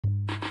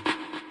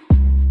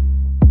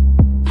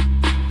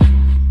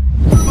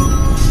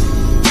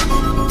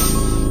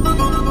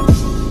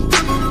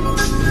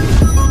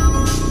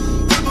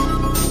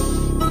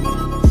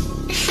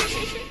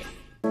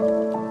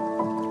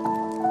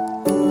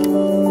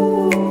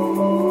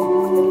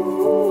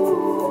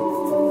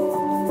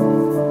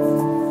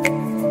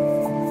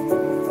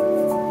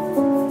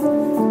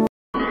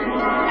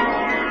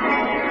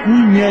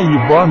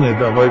ебаный,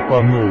 давай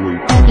по новой.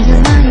 Я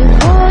знаю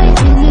твой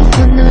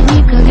телефон, но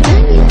никогда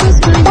не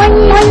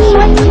позвоню.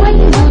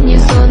 В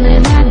унисон и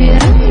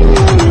набираю.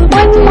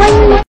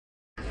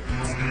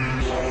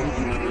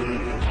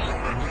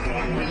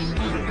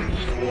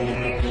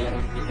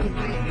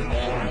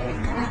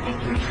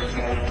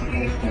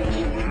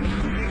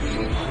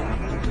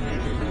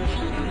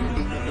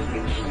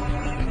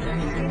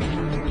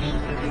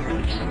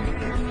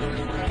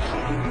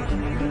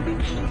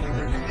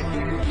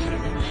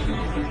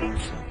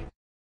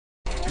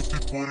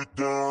 Put it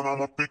down,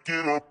 I'ma pick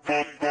it up,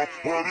 what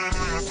it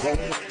is,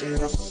 in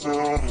the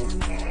saddle.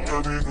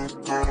 Every good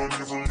girl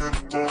needs a little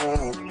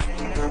bottle.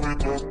 Every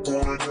black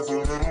boy needs a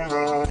little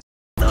love.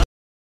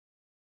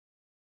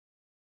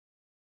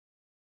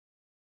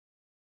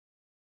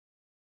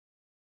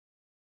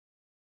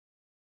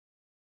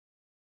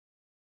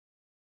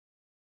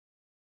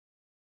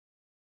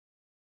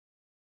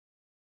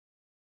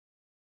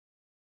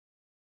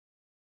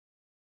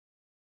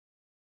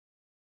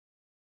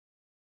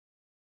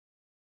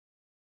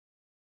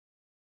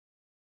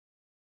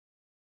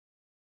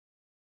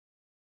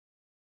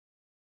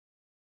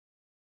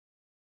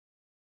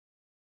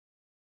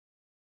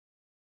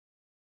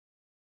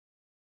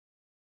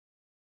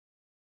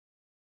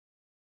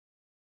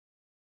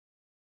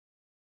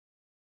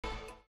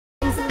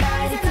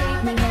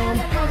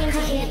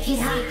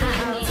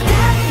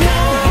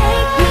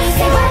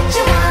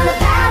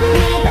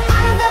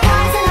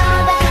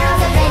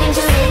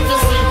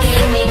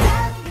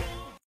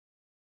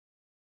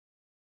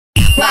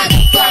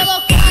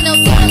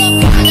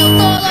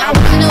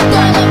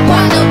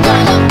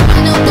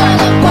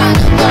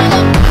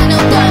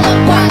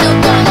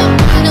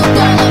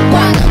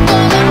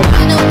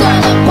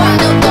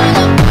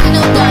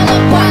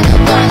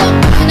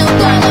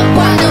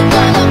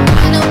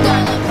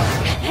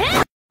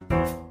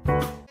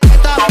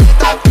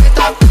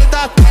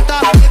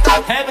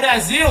 É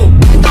Brasil!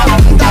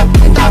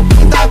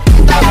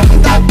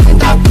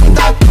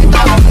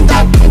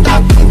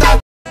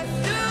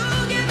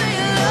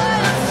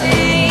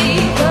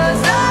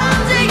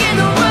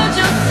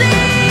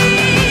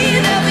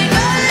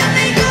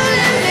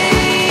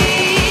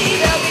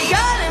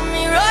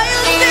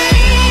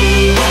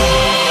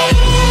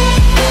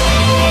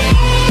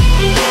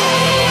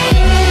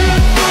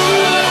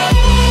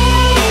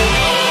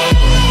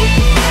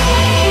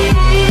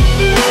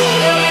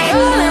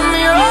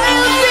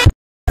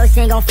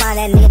 Ain't gon' find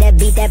that nigga that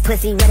beat that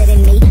pussy redder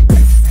than me.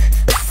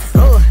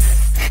 Ooh,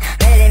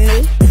 better than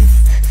me.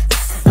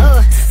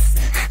 Ooh,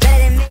 better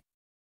than me.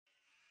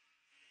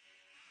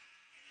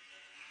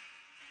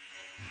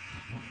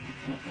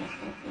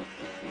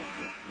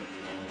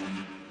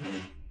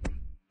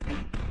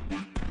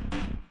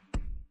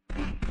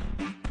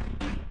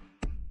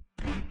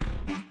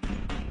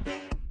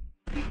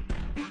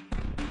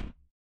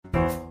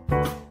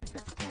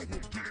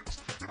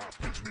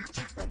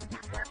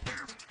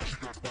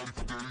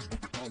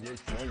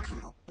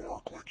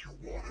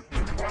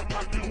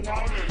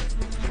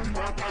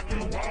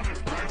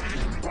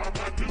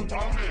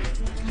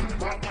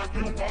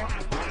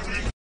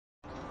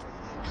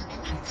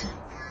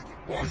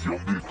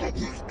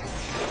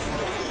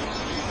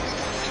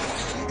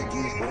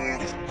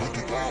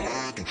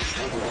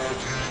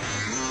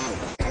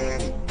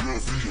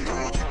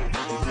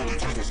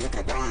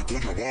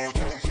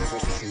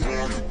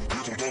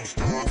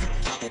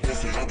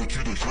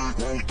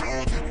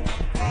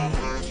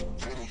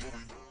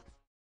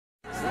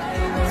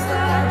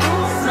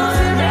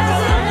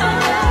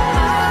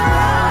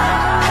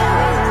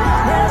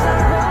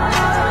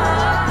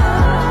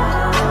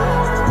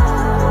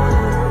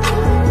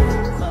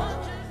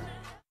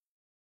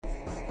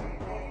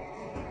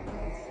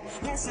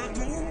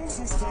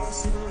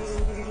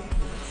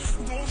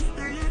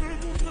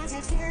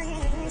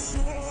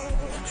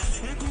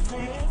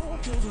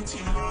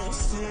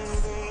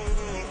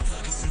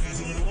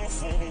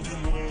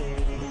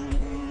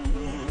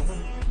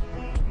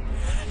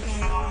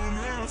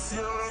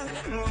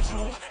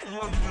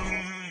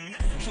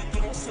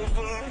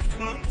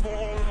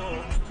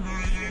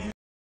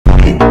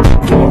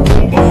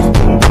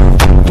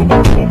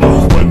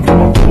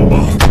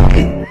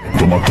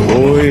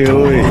 Oi,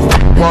 oi.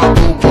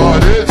 Quatro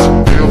paredes,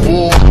 eu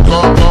vou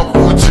acabar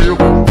contigo.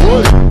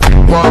 Oi,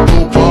 quatro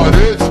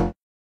paredes.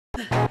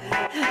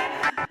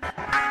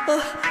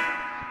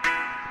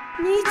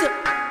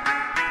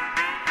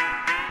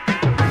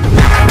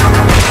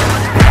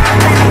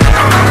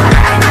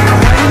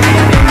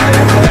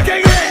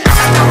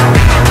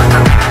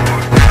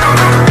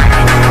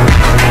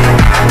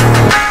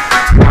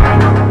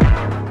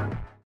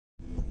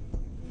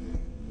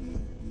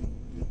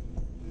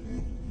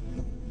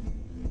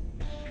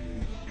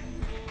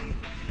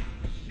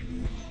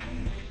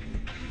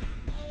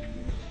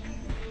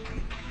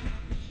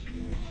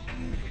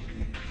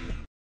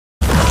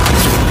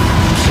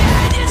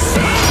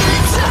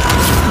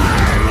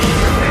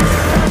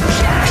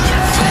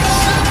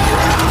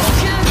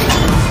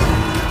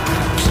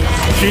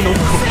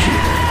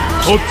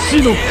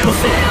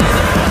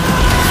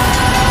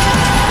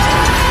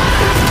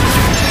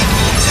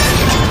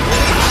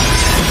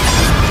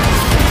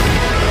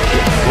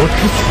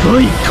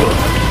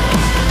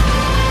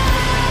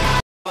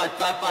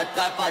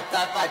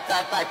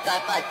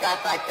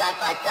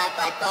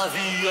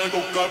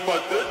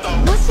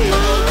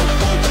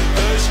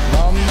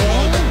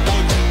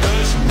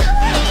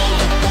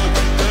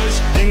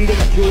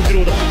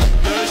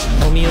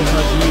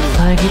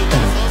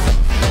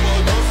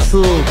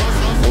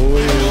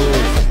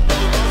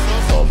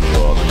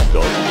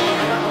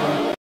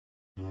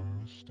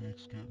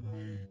 Mistakes get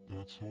made,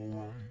 that's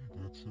alright,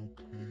 that's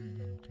okay.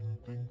 You can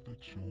think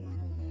that you're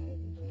in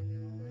love when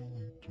you're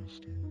really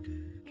just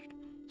engaged.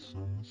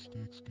 Some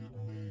mistakes get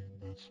made,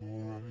 that's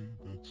alright,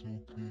 that's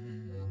okay.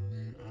 In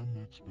the end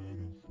it's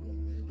better for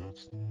me,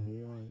 that's the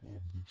moral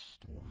of this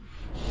story.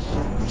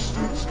 Some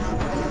mistakes get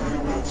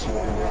made, that's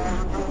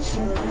alright, that's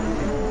okay.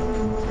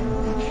 You can think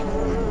that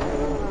you're in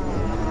love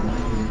when you're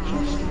really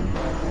just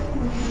engaged.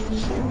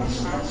 Some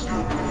mistakes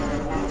get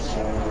made, that's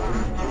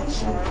alright,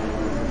 that's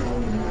okay.